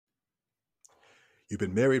You've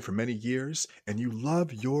been married for many years and you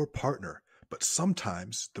love your partner, but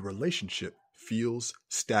sometimes the relationship feels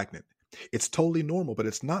stagnant. It's totally normal, but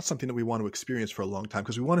it's not something that we want to experience for a long time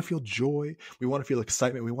because we want to feel joy, we want to feel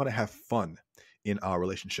excitement, we want to have fun in our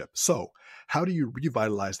relationship. So, how do you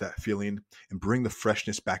revitalize that feeling and bring the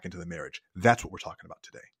freshness back into the marriage? That's what we're talking about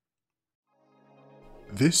today.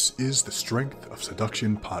 This is the Strength of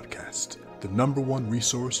Seduction podcast, the #1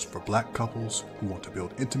 resource for Black couples who want to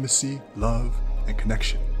build intimacy, love, and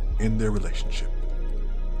connection in their relationship.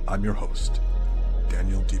 I'm your host,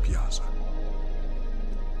 Daniel DiPiazza.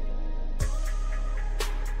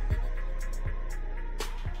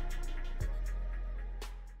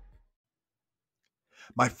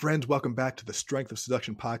 My friends, welcome back to the Strength of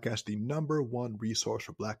Seduction podcast, the #1 resource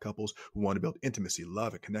for Black couples who want to build intimacy,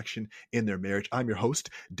 love, and connection in their marriage. I'm your host,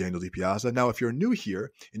 Daniel DiPiazza. Now, if you're new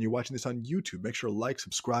here and you're watching this on YouTube, make sure to like,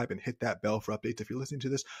 subscribe, and hit that bell for updates. If you're listening to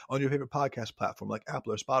this on your favorite podcast platform like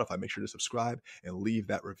Apple or Spotify, make sure to subscribe and leave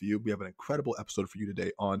that review. We have an incredible episode for you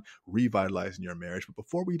today on revitalizing your marriage. But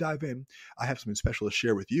before we dive in, I have something special to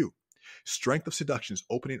share with you. Strength of Seduction is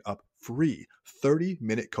opening up free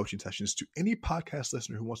 30-minute coaching sessions to any podcast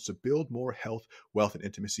listener who wants to build more health, wealth, and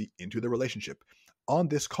intimacy into their relationship. On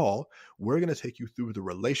this call, we're going to take you through the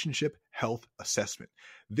Relationship Health Assessment.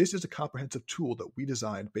 This is a comprehensive tool that we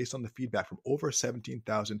designed based on the feedback from over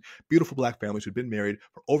 17,000 beautiful Black families who've been married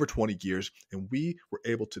for over 20 years. And we were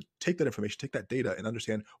able to take that information, take that data, and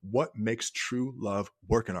understand what makes true love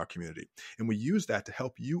work in our community. And we use that to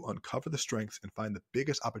help you uncover the strengths and find the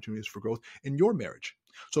biggest opportunities for growth in your marriage.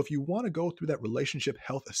 So if you want to go through that Relationship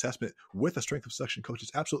Health Assessment with a Strength of Seduction coach,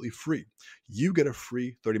 it's absolutely free. You get a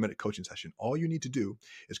free 30-minute coaching session. All you need to do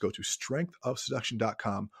is go to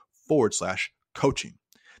strengthofseduction.com/coaching.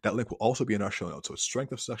 That link will also be in our show notes. So it's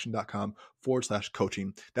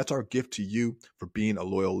strengthofseduction.com/coaching. That's our gift to you for being a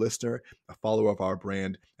loyal listener, a follower of our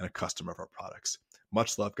brand, and a customer of our products.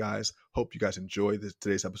 Much love, guys. Hope you guys enjoy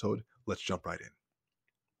today's episode. Let's jump right in.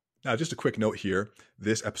 Now, just a quick note here.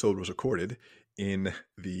 This episode was recorded in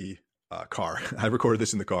the car. I recorded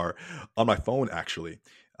this in the car on my phone, actually,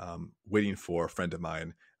 waiting for a friend of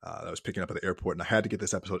mine that I was picking up at the airport. And I had to get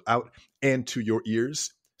this episode out and to your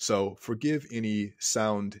ears. So forgive any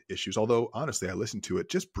sound issues. Although, honestly, I listened to it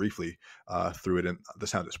just briefly through it, and the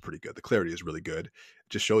sound is pretty good. The clarity is really good. It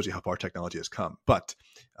just shows you how far technology has come. But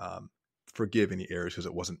forgive any errors because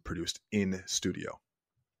it wasn't produced in studio.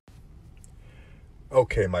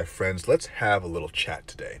 Okay, my friends, let's have a little chat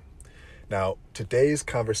today. Now, today's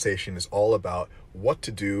conversation is all about what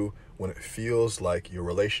to do when it feels like your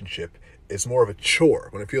relationship is more of a chore,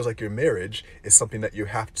 when it feels like your marriage is something that you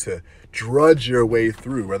have to drudge your way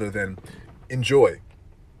through rather than enjoy.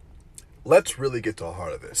 Let's really get to the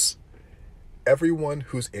heart of this. Everyone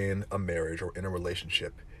who's in a marriage or in a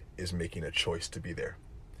relationship is making a choice to be there.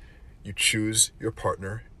 You choose your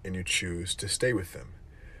partner and you choose to stay with them.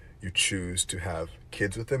 You choose to have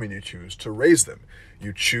kids with them and you choose to raise them.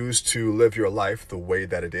 You choose to live your life the way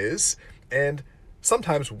that it is. And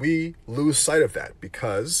sometimes we lose sight of that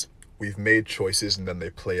because we've made choices and then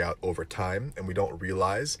they play out over time and we don't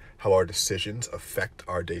realize how our decisions affect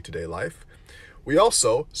our day-to-day life. We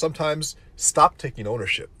also sometimes stop taking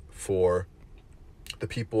ownership for the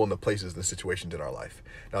people and the places and the situations in our life.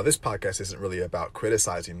 Now, this podcast isn't really about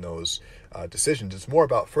criticizing those decisions. It's more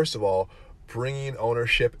about, first of all, bringing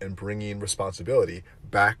ownership and bringing responsibility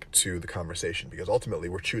back to the conversation, because ultimately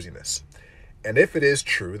we're choosing this. And if it is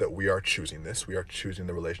true that we are choosing this, we are choosing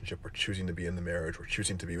the relationship, we're choosing to be in the marriage, we're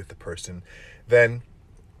choosing to be with the person, then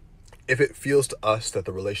if it feels to us that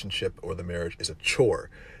the relationship or the marriage is a chore,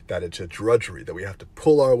 that it's a drudgery, that we have to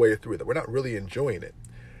pull our way through it, that we're not really enjoying it,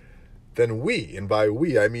 then we, and by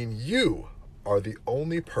we, I mean you, are the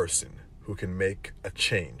only person who can make a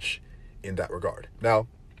change in that regard. Now,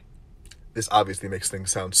 this obviously makes things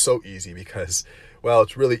sound so easy because, well,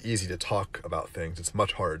 it's really easy to talk about things. It's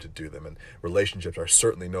much harder to do them, and relationships are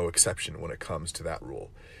certainly no exception when it comes to that rule.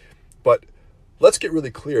 But let's get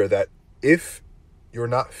really clear that if you're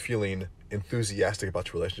not feeling enthusiastic about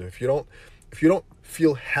your relationship, if you don't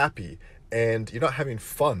feel happy and you're not having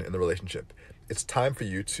fun in the relationship, it's time for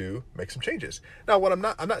you to make some changes. Now, I'm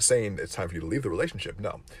not saying it's time for you to leave the relationship.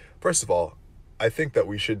 No. First of all, I think that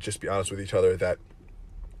we should just be honest with each other that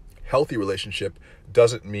healthy relationship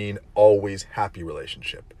doesn't mean always happy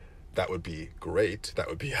relationship. That would be great. That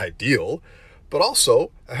would be ideal. But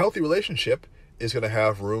also, a healthy relationship is going to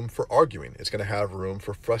have room for arguing. It's going to have room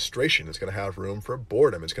for frustration. It's going to have room for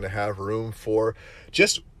boredom. It's going to have room for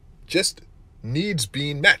just needs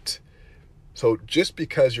being met. So just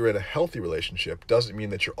because you're in a healthy relationship doesn't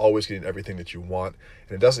mean that you're always getting everything that you want,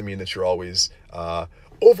 and it doesn't mean that you're always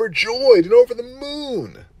overjoyed and over the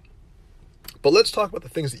moon. But let's talk about the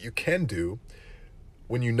things that you can do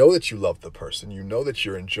when you know that you love the person, you know that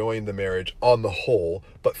you're enjoying the marriage on the whole,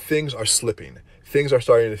 but things are slipping. Things are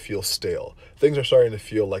starting to feel stale. Things are starting to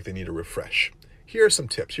feel like they need a refresh. Here are some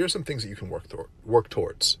tips. Here are some things that you can work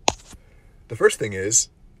towards. The first thing is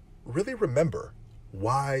really remember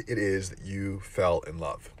why it is that you fell in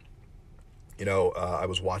love. I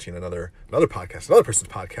was watching another podcast, another person's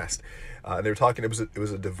podcast, and they were talking. It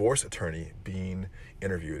was a divorce attorney being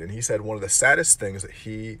interviewed, and he said one of the saddest things that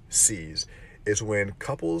he sees is when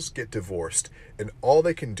couples get divorced and all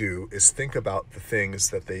they can do is think about the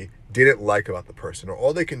things that they didn't like about the person, or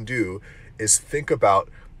all they can do is think about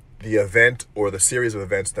the event or the series of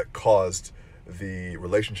events that caused the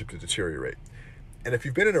relationship to deteriorate. And if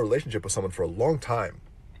you've been in a relationship with someone for a long time,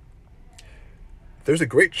 there's a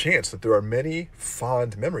great chance that there are many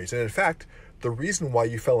fond memories. And in fact, the reason why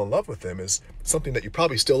you fell in love with them is something that you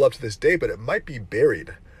probably still love to this day, but it might be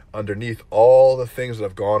buried underneath all the things that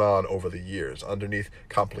have gone on over the years, underneath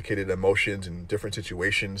complicated emotions and different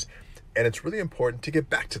situations. And it's really important to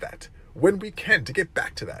get back to that when we can, to get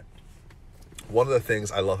back to that. One of the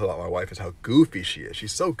things I love about my wife is how goofy she is.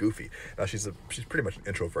 She's so goofy. Now, she's pretty much an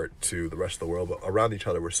introvert to the rest of the world, but around each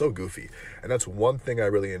other, we're so goofy. And that's one thing I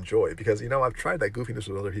really enjoy because, I've tried that goofiness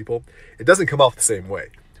with other people. It doesn't come off the same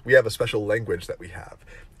way. We have a special language that we have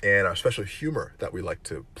and our special humor that we like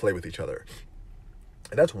to play with each other.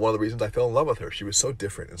 And that's one of the reasons I fell in love with her. She was so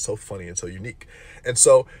different and so funny and so unique. And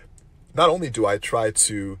so not only do I try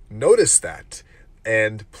to notice that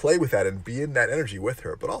and play with that and be in that energy with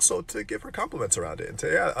her, but also to give her compliments around it and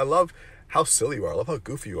say, yeah, I love how silly you are. I love how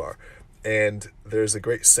goofy you are. And there's a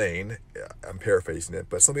great saying, I'm paraphrasing it,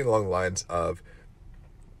 but something along the lines of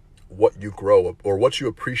what you grow or what you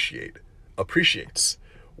appreciates.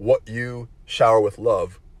 What you shower with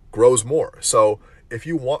love grows more. So if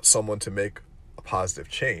you want someone to make a positive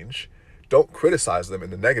change, don't criticize them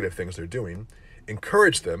in the negative things they're doing.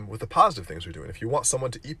 Encourage them with the positive things they're doing. If you want someone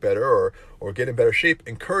to eat better or get in better shape,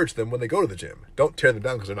 encourage them when they go to the gym. Don't tear them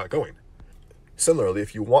down because they're not going. Similarly,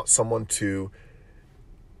 if you want someone to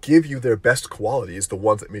give you their best qualities, the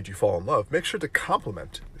ones that made you fall in love, make sure to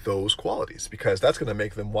compliment those qualities because that's going to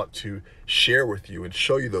make them want to share with you and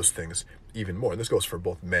show you those things even more. And this goes for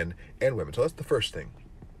both men and women. So that's the first thing.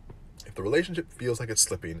 If the relationship feels like it's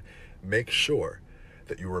slipping, make sure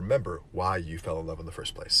that you remember why you fell in love in the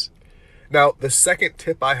first place. Now, the second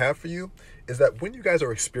tip I have for you is that when you guys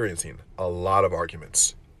are experiencing a lot of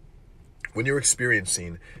arguments, when you're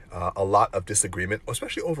experiencing a lot of disagreement,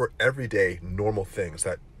 especially over everyday normal things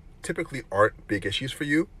that typically aren't big issues for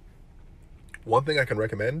you, one thing I can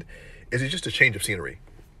recommend is just a change of scenery.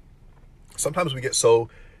 Sometimes we get so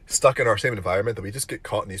stuck in our same environment that we just get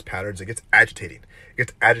caught in these patterns. It gets agitating. It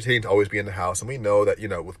gets agitating to always be in the house. And we know that,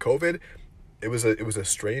 with COVID, it was a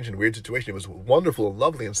strange and weird situation. It was wonderful and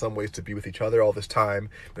lovely in some ways to be with each other all this time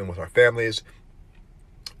and with our families.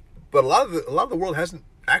 But a lot of the world hasn't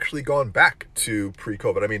actually gone back to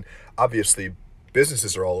pre-COVID. I mean, obviously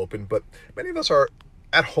businesses are all open, but many of us are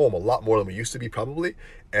at home a lot more than we used to be probably,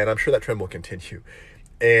 and I'm sure that trend will continue.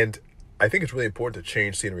 And I think it's really important to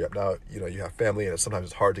change scenery up. Now, you have family, and sometimes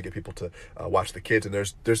it's hard to get people to watch the kids, and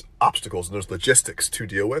there's obstacles and there's logistics to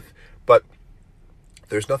deal with, but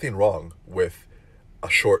there's nothing wrong with a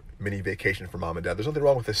short mini vacation for mom and dad. There's nothing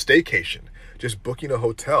wrong with a staycation, just booking a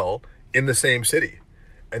hotel in the same city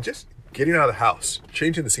and just getting out of the house,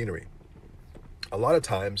 changing the scenery. A lot of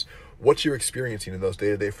times, what you're experiencing in those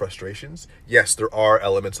day-to-day frustrations, yes, there are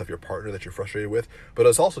elements of your partner that you're frustrated with, but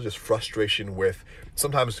it's also just frustration with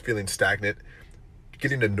sometimes feeling stagnant,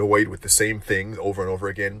 getting annoyed with the same thing over and over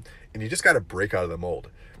again, and you just got to break out of the mold.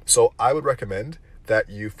 So I would recommend that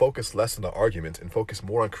you focus less on the argument and focus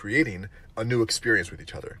more on creating a new experience with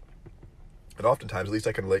each other. And oftentimes, at least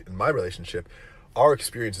I can relate in my relationship, our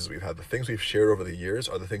experiences we've had, the things we've shared over the years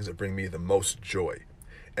are the things that bring me the most joy.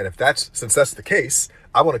 And since that's the case,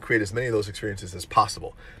 I want to create as many of those experiences as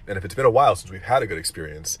possible. And if it's been a while since we've had a good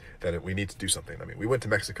experience, then we need to do something. I mean, we went to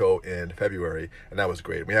Mexico in February, and that was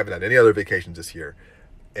great. We haven't had any other vacations this year.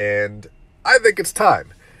 And I think it's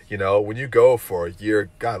time. When you go for a year,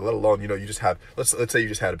 God, let alone, you just have, let's say you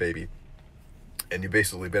just had a baby, and you've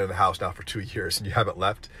basically been in the house now for 2 years, and you haven't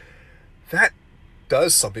left. That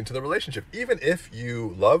does something to the relationship. Even if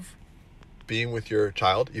you love being with your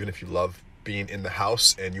child, even if you love being in the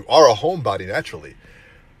house and you are a homebody naturally,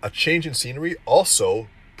 a change in scenery also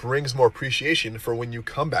brings more appreciation for when you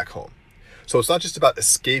come back home. So it's not just about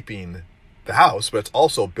escaping the house, but it's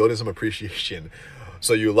also building some appreciation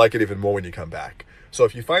so you like it even more when you come back. So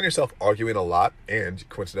if you find yourself arguing a lot, and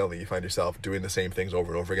coincidentally you find yourself doing the same things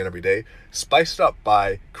over and over again every day, spice it up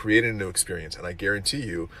by creating a new experience. And I guarantee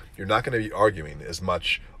you, you're not going to be arguing as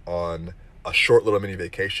much on a short little mini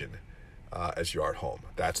vacation as you are at home.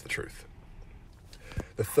 That's the truth.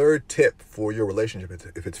 The third tip for your relationship,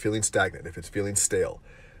 if it's feeling stagnant, if it's feeling stale,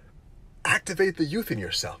 activate the youth in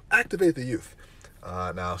yourself. Activate the youth.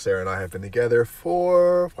 Now, Sarah and I have been together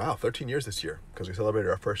for, 13 years this year, because we celebrated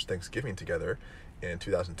our first Thanksgiving together in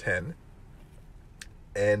 2010.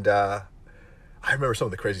 And I remember some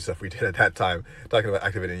of the crazy stuff we did at that time, talking about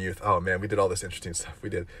activating youth. Oh man, we did all this interesting stuff.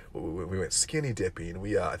 We went skinny dipping.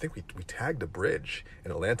 I think we tagged a bridge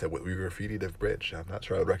in Atlanta. We graffitied a bridge. I'm not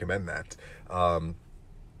sure I would recommend that.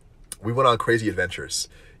 We went on crazy adventures.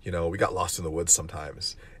 We got lost in the woods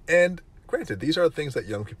sometimes. And granted, these are things that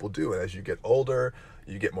young people do. And as you get older,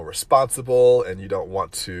 you get more responsible and you don't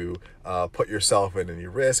want to put yourself in any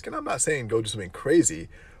risk. And I'm not saying go do something crazy,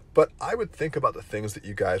 but I would think about the things that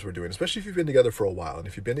you guys were doing, especially if you've been together for a while. And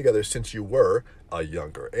if you've been together since you were a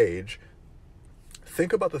younger age,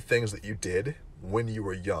 think about the things that you did when you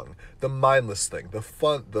were young, the mindless thing, the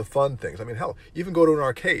fun things. I mean, hell, even go to an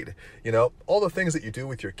arcade, all the things that you do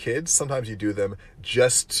with your kids. Sometimes you do them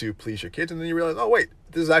just to please your kids. And then you realize, oh wait,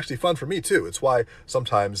 this is actually fun for me too. It's why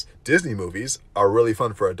sometimes Disney movies are really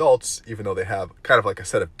fun for adults, even though they have kind of like a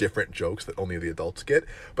set of different jokes that only the adults get.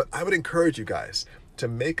 But I would encourage you guys to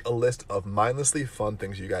make a list of mindlessly fun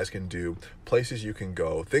things you guys can do, places you can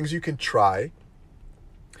go, things you can try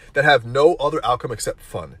that have no other outcome except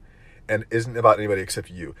fun and isn't about anybody except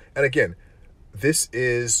you. And again, this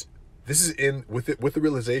is in with the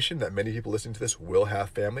realization that many people listening to this will have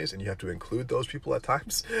families, and you have to include those people at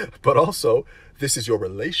times. But also, this is your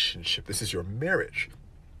relationship. This is your marriage.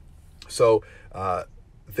 So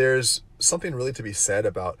there's something really to be said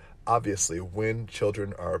about, obviously, when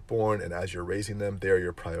children are born and as you're raising them, they're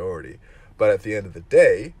your priority. But at the end of the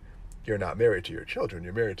day, you're not married to your children.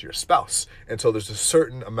 You're married to your spouse. And so there's a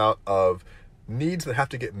certain amount of needs that have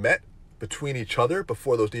to get met between each other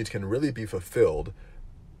before those needs can really be fulfilled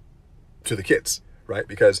to the kids, right?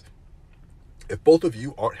 Because if both of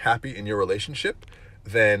you aren't happy in your relationship,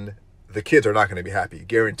 then the kids are not going to be happy,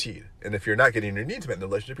 guaranteed. And if you're not getting your needs met in the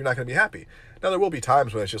relationship, you're not going to be happy. Now, there will be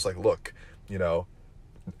times when it's just like, look,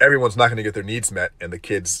 everyone's not going to get their needs met and the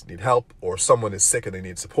kids need help, or someone is sick and they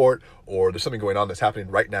need support, or there's something going on that's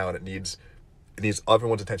happening right now and it needs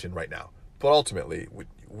everyone's attention right now. But ultimately,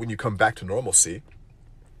 when you come back to normalcy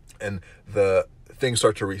and the things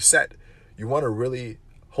start to reset, you want to really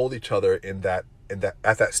hold each other at that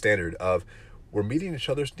standard of, we're meeting each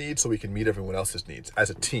other's needs so we can meet everyone else's needs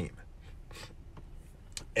as a team.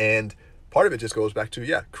 And part of it just goes back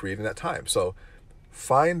to, creating that time. So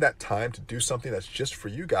find that time to do something that's just for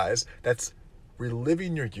you guys, that's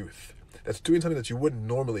reliving your youth, that's doing something that you wouldn't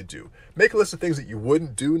normally do. Make a list of things that you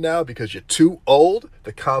wouldn't do now because you're too old,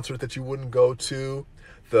 the concert that you wouldn't go to,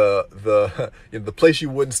 the place you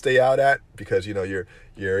wouldn't stay out at because you're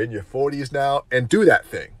in your 40s now, and do that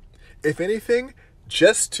thing. If anything,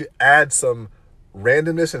 just to add some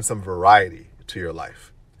randomness and some variety to your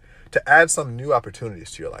life, to add some new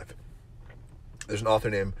opportunities to your life. There's an author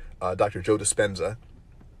named Dr. Joe Dispenza,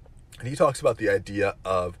 and he talks about the idea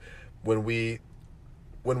of when we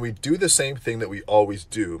do the same thing that we always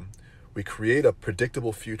do, we create a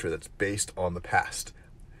predictable future that's based on the past.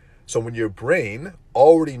 So when your brain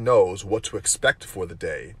already knows what to expect for the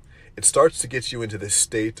day, it starts to get you into this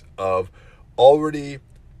state of already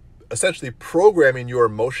essentially programming your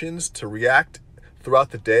emotions to react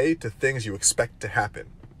throughout the day to things you expect to happen.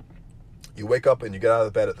 You wake up and you get out of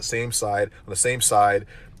the bed on the same side,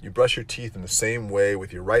 you brush your teeth in the same way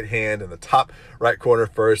with your right hand in the top right corner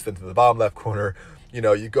first, then to the bottom left corner.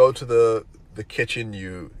 You go to the kitchen,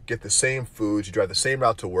 you get the same foods, you drive the same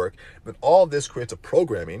route to work. But all this creates a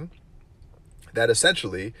programming that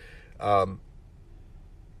essentially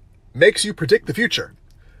makes you predict the future.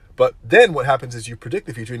 But then what happens is you predict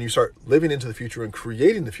the future and you start living into the future and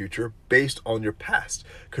creating the future based on your past,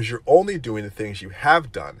 because you're only doing the things you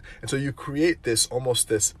have done. And so you create this it's almost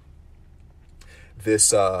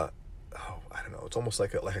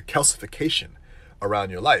like a calcification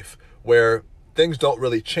around your life where things don't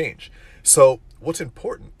really change. So what's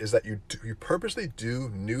important is that you purposely do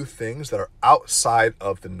new things that are outside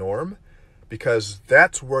of the norm, because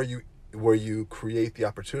that's where you create the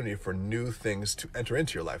opportunity for new things to enter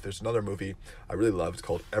into your life. There's another movie I really love. It's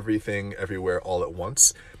called Everything Everywhere All at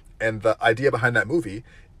Once. And the idea behind that movie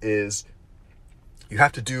is you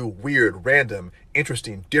have to do weird, random,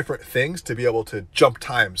 interesting, different things to be able to jump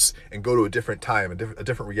times and go to a different time, a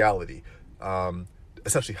different reality,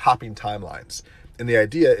 essentially hopping timelines. And the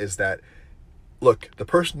idea is that look, the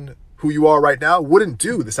person who you are right now wouldn't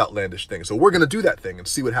do this outlandish thing. So we're going to do that thing and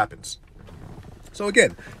see what happens. So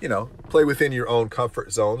again, play within your own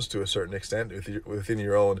comfort zones to a certain extent, within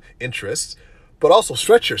your own interests, but also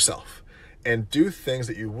stretch yourself and do things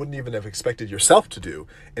that you wouldn't even have expected yourself to do,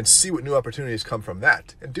 and see what new opportunities come from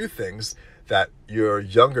that, and do things that your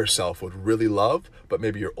younger self would really love, but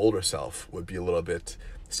maybe your older self would be a little bit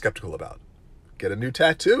skeptical about. Get a new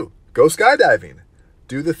tattoo, go skydiving,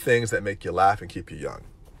 do the things that make you laugh and keep you young.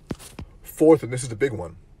 Fourth, and this is the big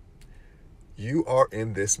one, you are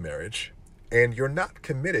in this marriage and you're not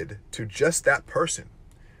committed to just that person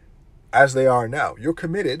as they are now. You're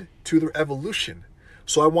committed to their evolution.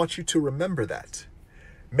 So I want you to remember that.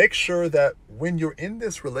 Make sure that when you're in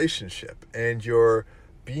this relationship and you're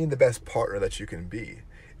being the best partner that you can be,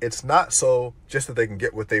 it's not so just that they can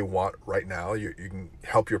get what they want right now. You can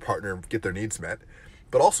help your partner get their needs met,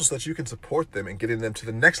 but also so that you can support them in getting them to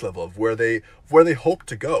the next level of where they hope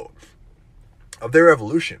to go, of their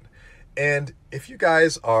evolution. And if you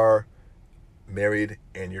guys are married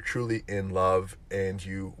and you're truly in love and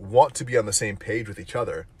you want to be on the same page with each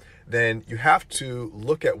other, then you have to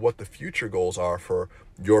look at what the future goals are for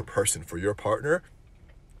your person, for your partner,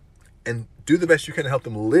 and do the best you can to help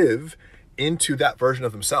them live into that version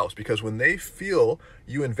of themselves. Because when they feel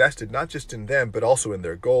you invested not just in them, but also in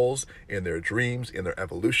their goals, in their dreams, in their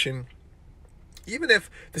evolution, even if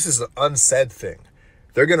this is an unsaid thing,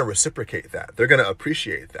 they're going to reciprocate that. They're going to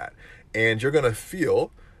appreciate that. And you're going to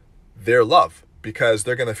feel their love, because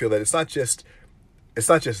they're going to feel that it's not just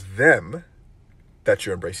them that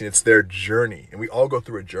you're embracing, it's their journey. And we all go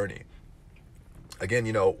through a journey. Again,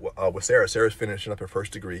 with Sarah's finishing up her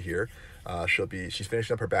first degree here. She's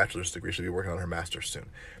finishing up her bachelor's degree. She'll be working on her master's soon.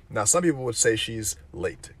 Now, some people would say she's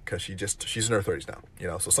late because she's in her 30s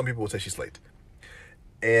now, so some people would say she's late.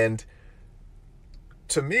 And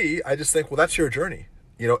to me, I just think, well, that's your journey.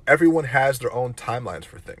 Everyone has their own timelines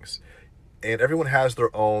for things, and everyone has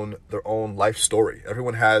their own life story.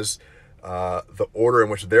 Everyone has the order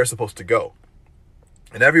in which they're supposed to go,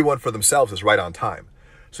 and everyone for themselves is right on time.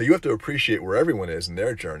 So you have to appreciate where everyone is in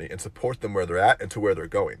their journey and support them where they're at and to where they're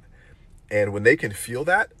going. And when they can feel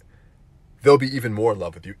that, they'll be even more in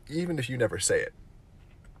love with you, even if you never say it.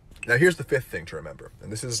 Now, here's the fifth thing to remember,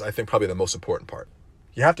 and this is, I think, probably the most important part.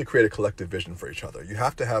 You have to create a collective vision for each other. You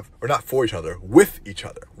have to have, or not for each other, with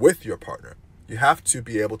your partner. You have to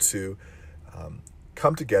be able to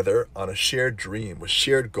come together on a shared dream with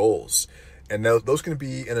shared goals. And those can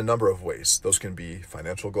be in a number of ways. Those can be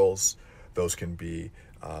financial goals. Those can be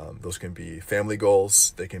family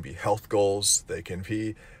goals. They can be health goals. They can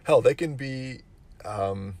be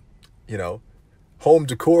home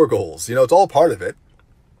decor goals. It's all part of it.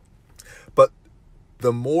 But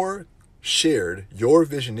the more shared your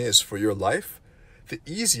vision is for your life, the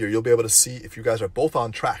easier you'll be able to see if you guys are both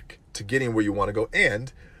on track to getting where you want to go,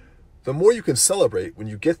 and the more you can celebrate when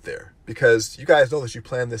you get there, because you guys know that you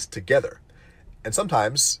plan this together. And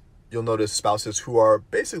sometimes you'll notice spouses who are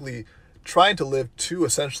basically trying to live two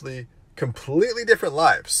essentially completely different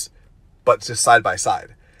lives, but just side by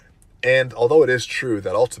side. And although it is true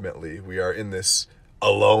that ultimately we are in this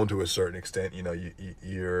alone to a certain extent,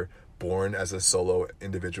 you're born as a solo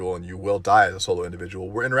individual and you will die as a solo individual.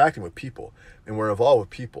 We're interacting with people and we're involved with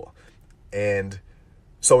people. And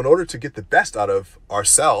so in order to get the best out of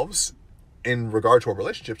ourselves in regard to our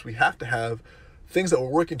relationships, we have to have things that we're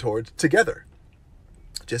working towards together.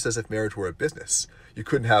 Just as if marriage were a business, you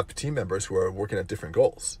couldn't have team members who are working at different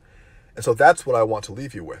goals. And so that's what I want to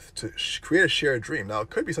leave you with, to create a shared dream. Now, it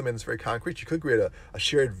could be something that's very concrete. You could create a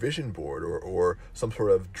shared vision board or some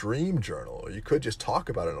sort of dream journal, or you could just talk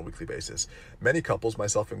about it on a weekly basis. Many couples,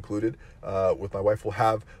 myself included, with my wife, will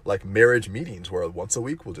have like marriage meetings where once a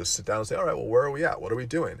week we'll just sit down and say, all right, well, where are we at? What are we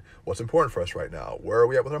doing? What's important for us right now? Where are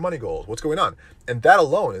we at with our money goals? What's going on? And that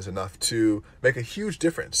alone is enough to make a huge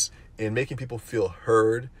difference in making people feel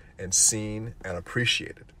heard and seen and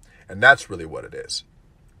appreciated. And that's really what it is.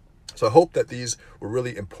 So I hope that these were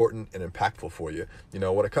really important and impactful for you.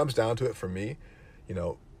 When it comes down to it for me,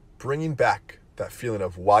 bringing back that feeling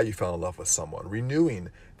of why you fell in love with someone, renewing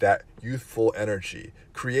that youthful energy,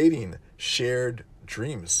 creating shared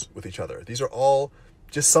dreams with each other. These are all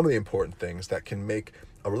just some of the important things that can make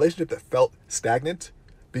a relationship that felt stagnant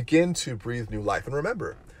begin to breathe new life. And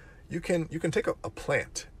remember, you can take a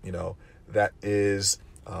plant, that is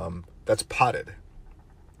that's potted,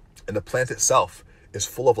 and the plant itself is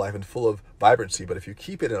full of life and full of vibrancy. But if you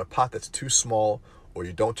keep it in a pot that's too small, or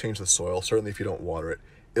you don't change the soil, certainly if you don't water it,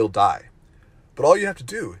 it'll die. But all you have to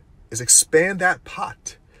do is expand that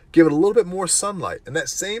pot, give it a little bit more sunlight, and that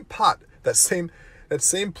same pot, that same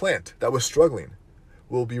plant that was struggling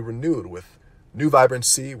will be renewed with new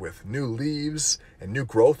vibrancy with new leaves and new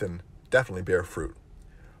growth and definitely bear fruit.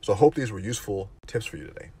 So I hope these were useful tips for you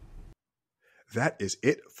today. That is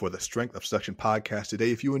it for the Strength of Seduction podcast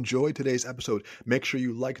today. If you enjoyed today's episode, make sure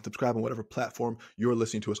you like and subscribe on whatever platform you're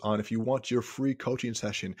listening to us on. If you want your free coaching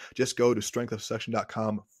session, just go to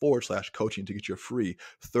strengthofseduction.com/coaching to get your free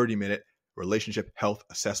 30-minute relationship health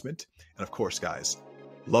assessment. And of course, guys,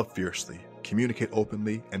 love fiercely, communicate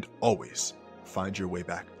openly, and always find your way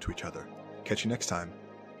back to each other. Catch you next time.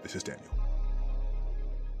 This is Daniel.